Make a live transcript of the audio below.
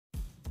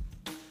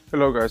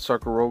Hello guys,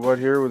 Soccer Robot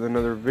here with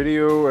another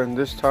video, and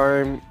this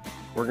time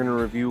we're going to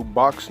review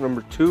box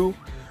number 2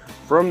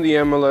 from the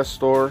MLS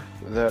store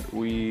that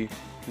we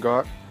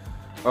got.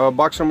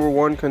 Box number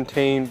 1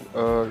 contained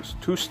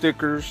 2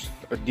 stickers,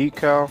 a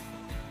decal,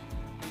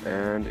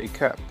 and a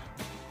cap.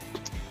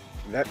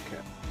 That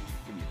cap,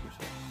 to be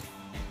precise.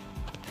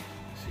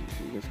 See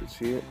if you guys can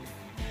see it.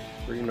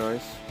 Pretty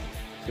nice.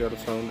 Seattle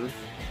Sounders.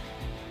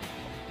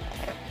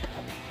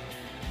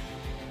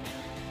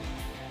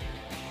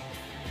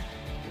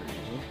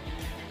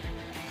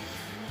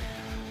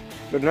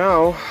 But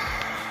now,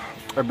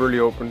 I barely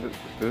opened it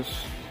with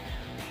this.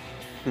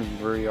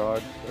 Very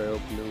odd that I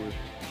opened it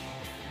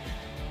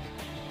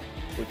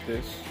with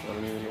this. I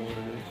don't even know what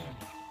it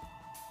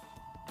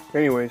is.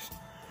 Anyways,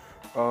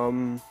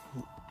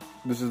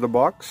 this is the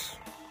box.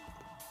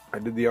 I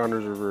did the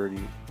honors of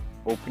already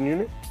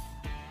opening it,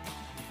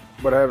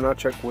 but I have not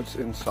checked what's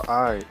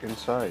inside. But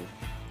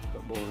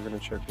we're gonna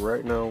check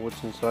right now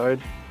what's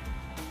inside.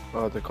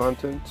 The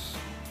contents,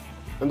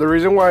 and the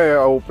reason why I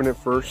open it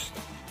first,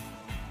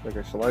 like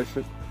I slice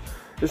it,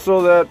 is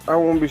so that I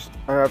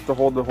have to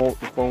hold the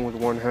phone with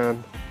one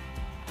hand,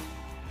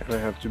 and I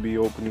have to be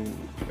opening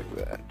like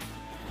that,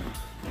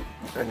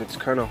 and it's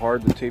kind of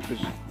hard. The tape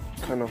is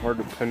kind of hard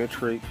to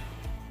penetrate,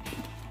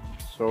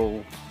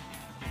 so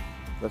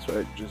that's why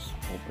I just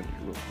opened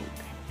it real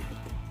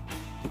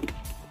quick.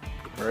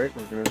 Alright,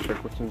 we're gonna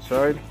check what's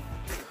inside.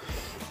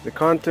 The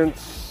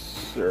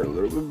contents are a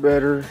little bit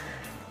better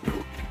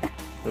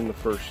than the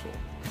first one,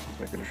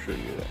 I can assure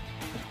you that.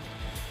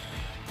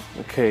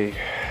 Okay,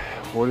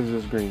 what is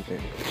this green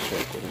thing? Let's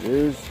check what it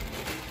is.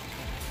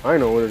 I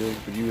know what it is,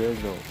 but you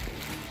guys don't.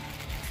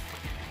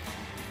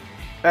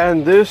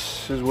 And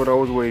this is what I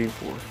was waiting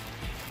for.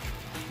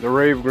 The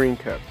Rave green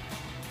cap.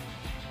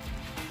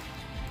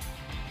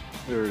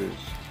 There it is.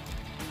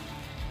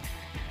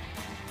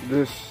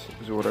 This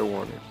is what I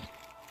wanted.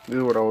 This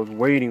is what I was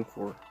waiting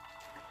for.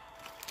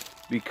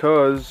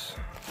 Because,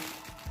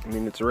 I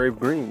mean, it's Rave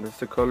green. That's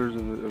the colors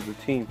of the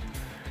team.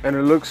 And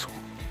it looks,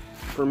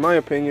 for my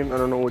opinion, I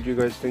don't know what you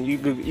guys think.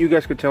 You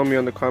guys could tell me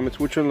in the comments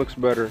which one looks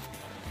better,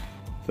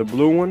 the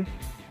blue one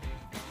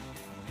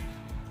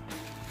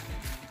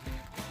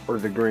or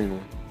the green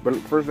one. But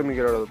first, let me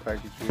get out of the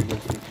package so you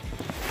guys can think.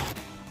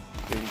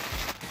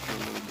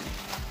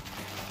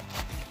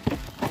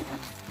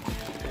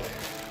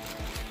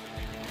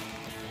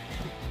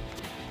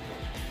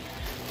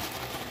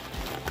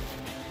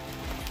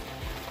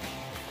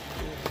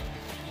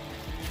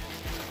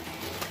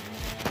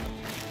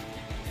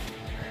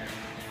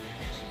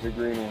 The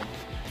green one.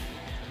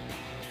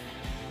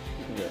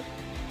 Look at that.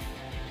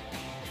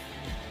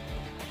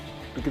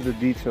 Look at the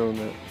detail on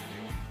that.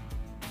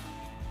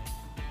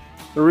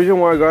 The reason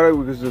why I got it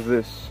because of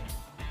this.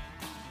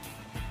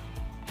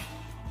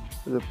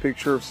 There's a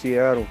picture of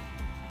Seattle.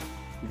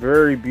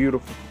 Very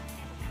beautiful.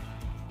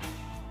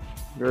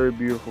 Very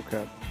beautiful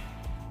cap.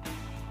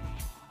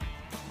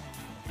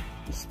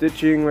 The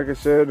stitching, like I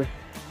said,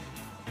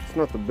 it's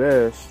not the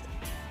best.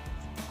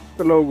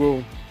 The logo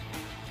is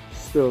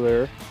still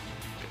there.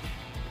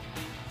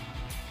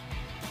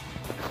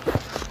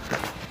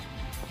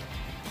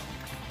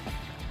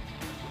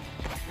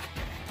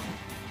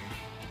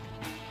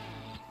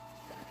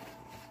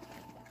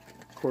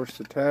 Of course,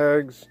 the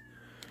tags,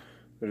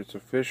 that it's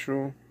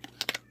official.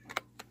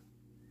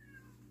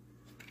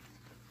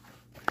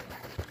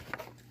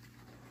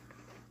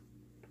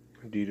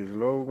 Adidas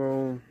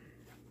logo.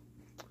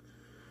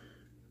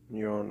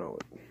 You all know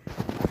it.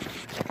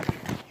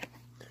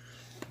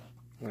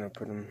 I'm gonna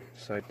put them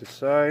side to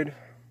side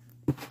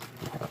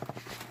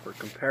for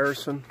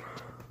comparison.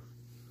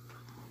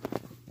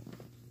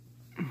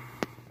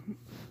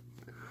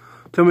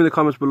 Tell me in the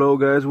comments below,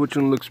 guys, which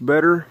one looks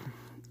better,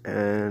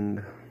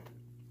 and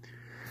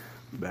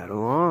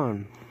battle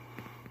on.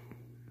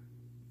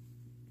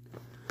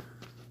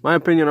 My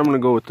opinion, I'm gonna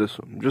go with this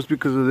one just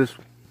because of this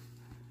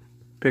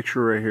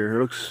picture right here. It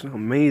looks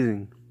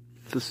amazing.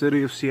 It's the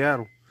city of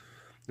Seattle,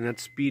 and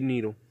that's Speed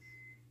Needle,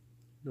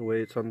 the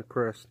way it's on the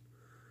crest.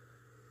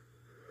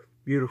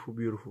 Beautiful,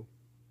 beautiful.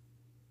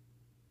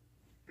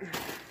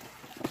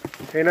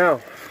 Okay,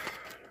 now,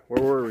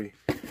 where were we?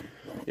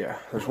 Yeah,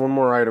 there's one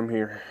more item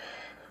here.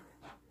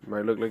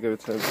 Might look like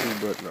it's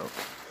empty, but no.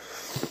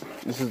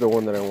 This is the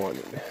one that I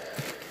wanted,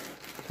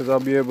 because I'll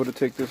be able to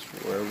take this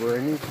wherever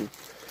I need to.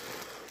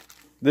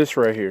 This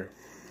right here.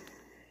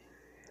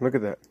 Look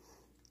at that.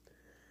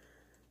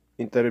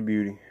 Ain't that a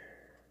beauty?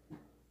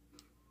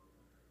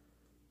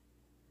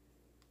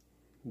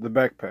 The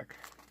backpack.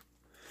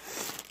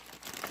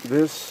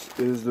 This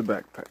is the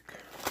backpack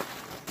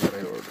that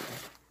I ordered.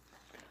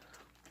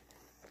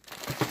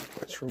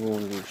 Let's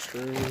remove the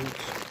strings.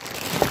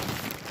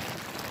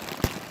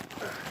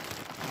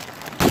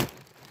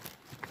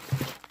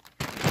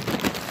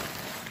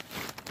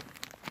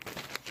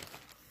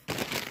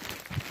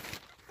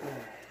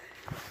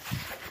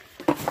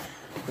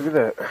 Look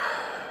at that.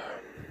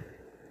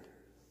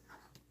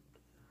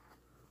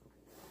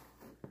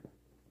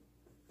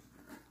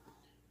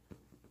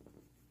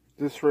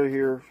 This right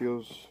here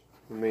feels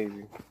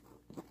amazing.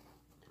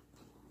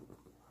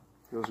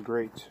 Feels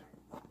great.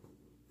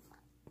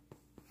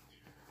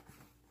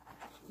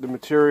 The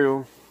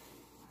material,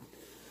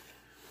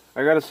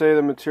 I gotta say,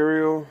 the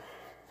material,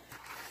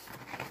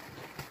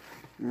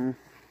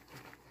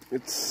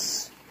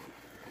 it's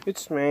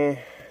meh.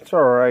 It's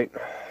alright.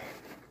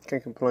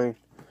 Can't complain.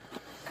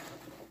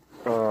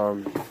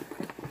 The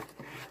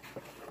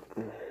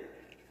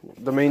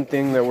main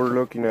thing that we're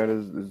looking at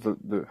is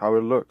the how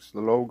it looks,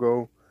 the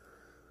logo,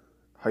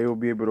 how you'll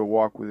be able to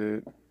walk with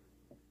it.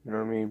 You know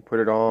what I mean? Put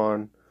it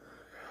on,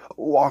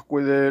 walk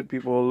with it.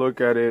 People will look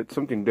at it.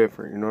 Something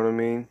different. You know what I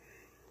mean?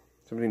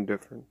 Something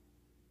different.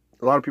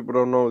 A lot of people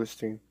don't know this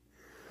team,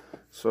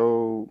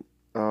 so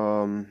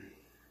they'll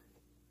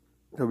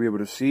be able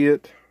to see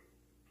it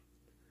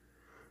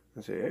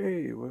and say,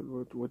 "Hey,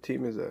 what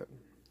team is that?"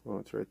 Well,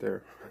 it's right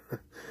there.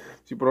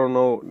 People don't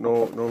know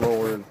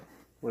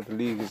where the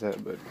league is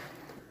at, but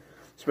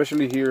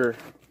especially here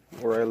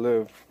where I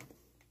live.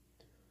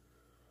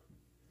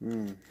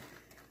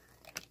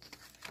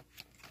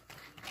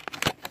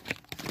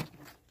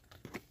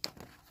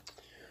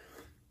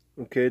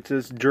 Okay, it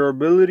says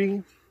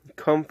durability,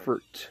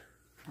 comfort.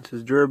 It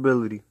says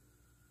durability.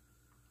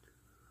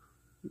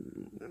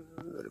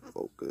 Let it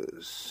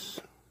focus.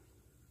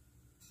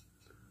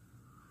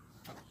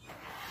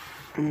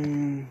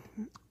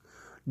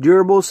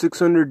 Durable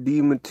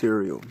 600D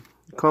material.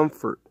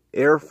 Comfort,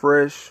 air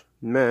fresh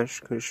mesh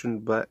cushion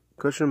back,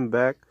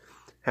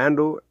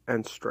 handle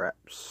and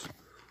straps.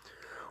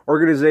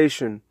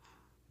 Organization,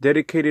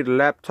 dedicated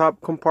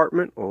laptop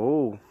compartment.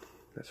 Oh,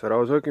 that's what I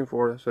was looking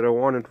for. That's what I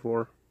wanted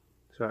for.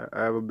 So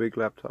I have a big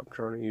laptop, I'm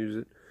trying to use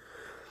it.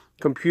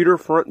 Computer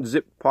front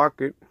zip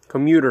pocket.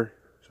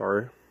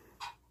 Sorry.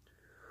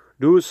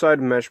 Dual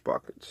side mesh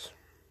pockets.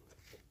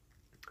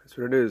 That's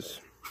what it is.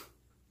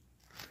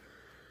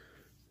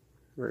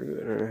 Very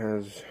good. And it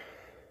has,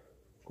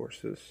 of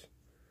course, this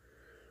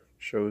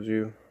shows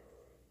you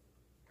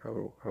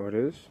how it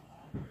is.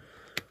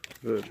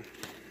 Good.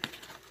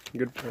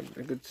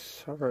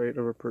 It's alright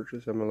of a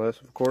purchase, MLS,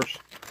 of course.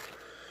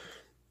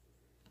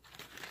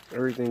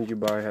 Everything you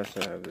buy has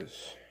to have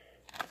this.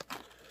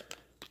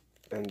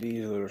 And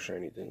these little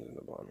shiny things in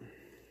the bottom.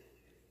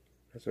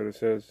 That's what it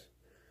says.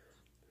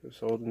 It's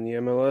sold in the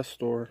MLS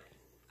store.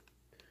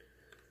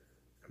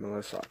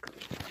 MLS soccer.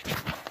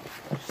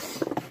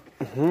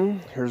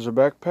 Here's a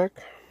backpack.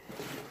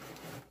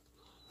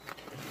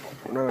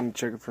 I'm not going to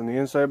check it from the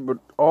inside, but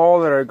all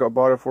that I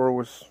bought it for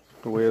was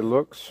the way it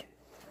looks.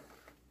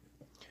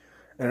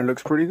 And it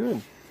looks pretty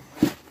good.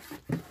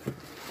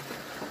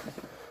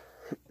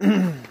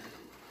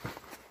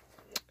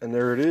 And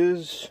there it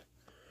is.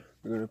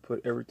 We're going to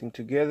put everything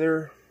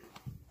together.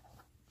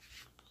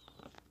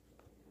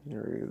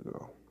 There you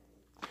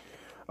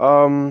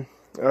go.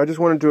 I just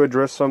wanted to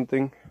address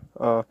something.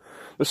 The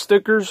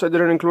stickers, I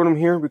didn't include them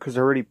here because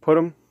I already put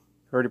them.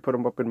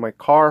 Up in my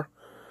car.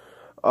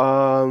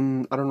 I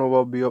don't know if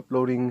I'll be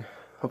uploading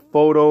a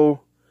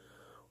photo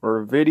or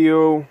a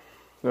video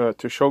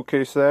to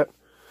showcase that.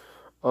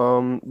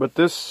 But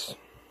these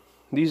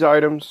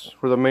items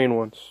were the main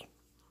ones.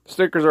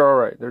 Stickers are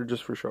alright, they're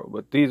just for show,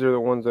 but these are the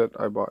ones that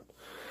I bought.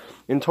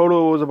 In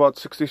total, it was about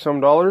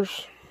 $60-some.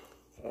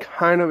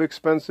 Kind of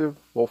expensive,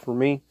 well, for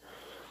me.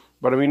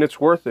 But I mean, it's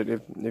worth it.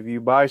 If you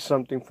buy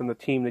something from the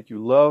team that you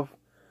love,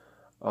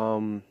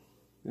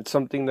 it's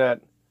something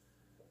that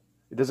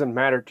it doesn't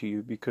matter to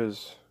you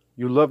because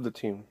you love the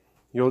team.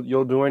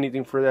 You'll do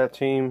anything for that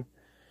team,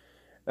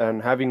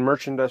 and having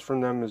merchandise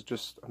from them is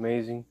just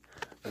amazing,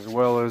 as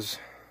well as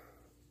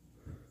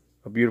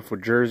a beautiful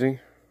jersey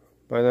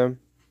by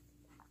them.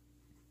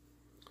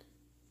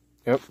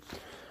 Yep.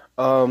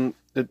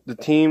 The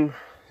team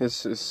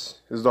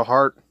is the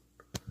heart.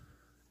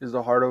 Is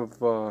the heart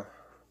of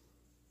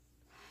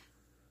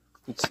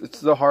it's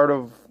the heart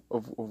of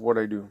what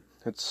I do.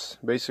 It's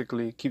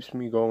basically keeps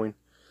me going.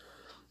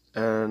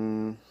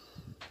 And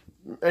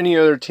any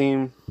other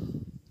team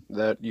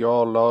that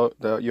y'all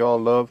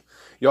love,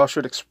 y'all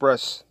should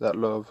express that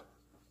love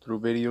through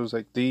videos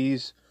like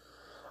these,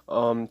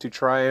 to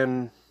try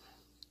and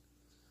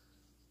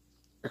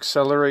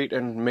accelerate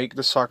and make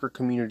the soccer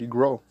community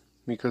grow.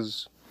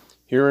 Because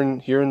here in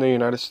the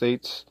United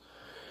States,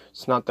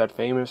 it's not that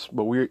famous,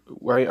 but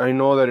I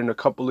know that in a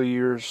couple of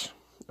years,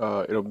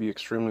 it'll be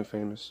extremely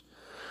famous.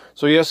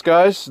 So yes,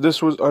 guys,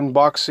 this was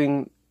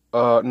unboxing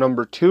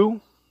number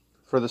 2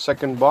 for the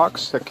second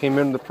box that came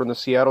in from the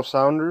Seattle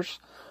Sounders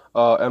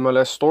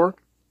MLS store.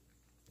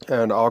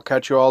 And I'll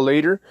catch you all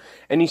later.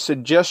 Any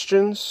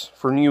suggestions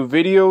for new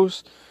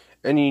videos,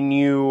 any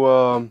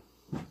new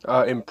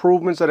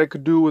improvements that I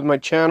could do with my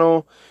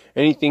channel,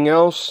 anything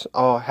else,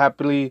 I'll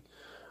happily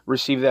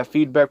receive that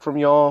feedback from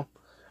y'all.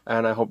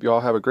 And I hope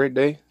y'all have a great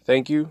day.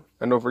 Thank you.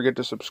 And don't forget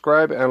to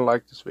subscribe and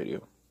like this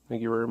video.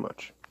 Thank you very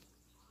much.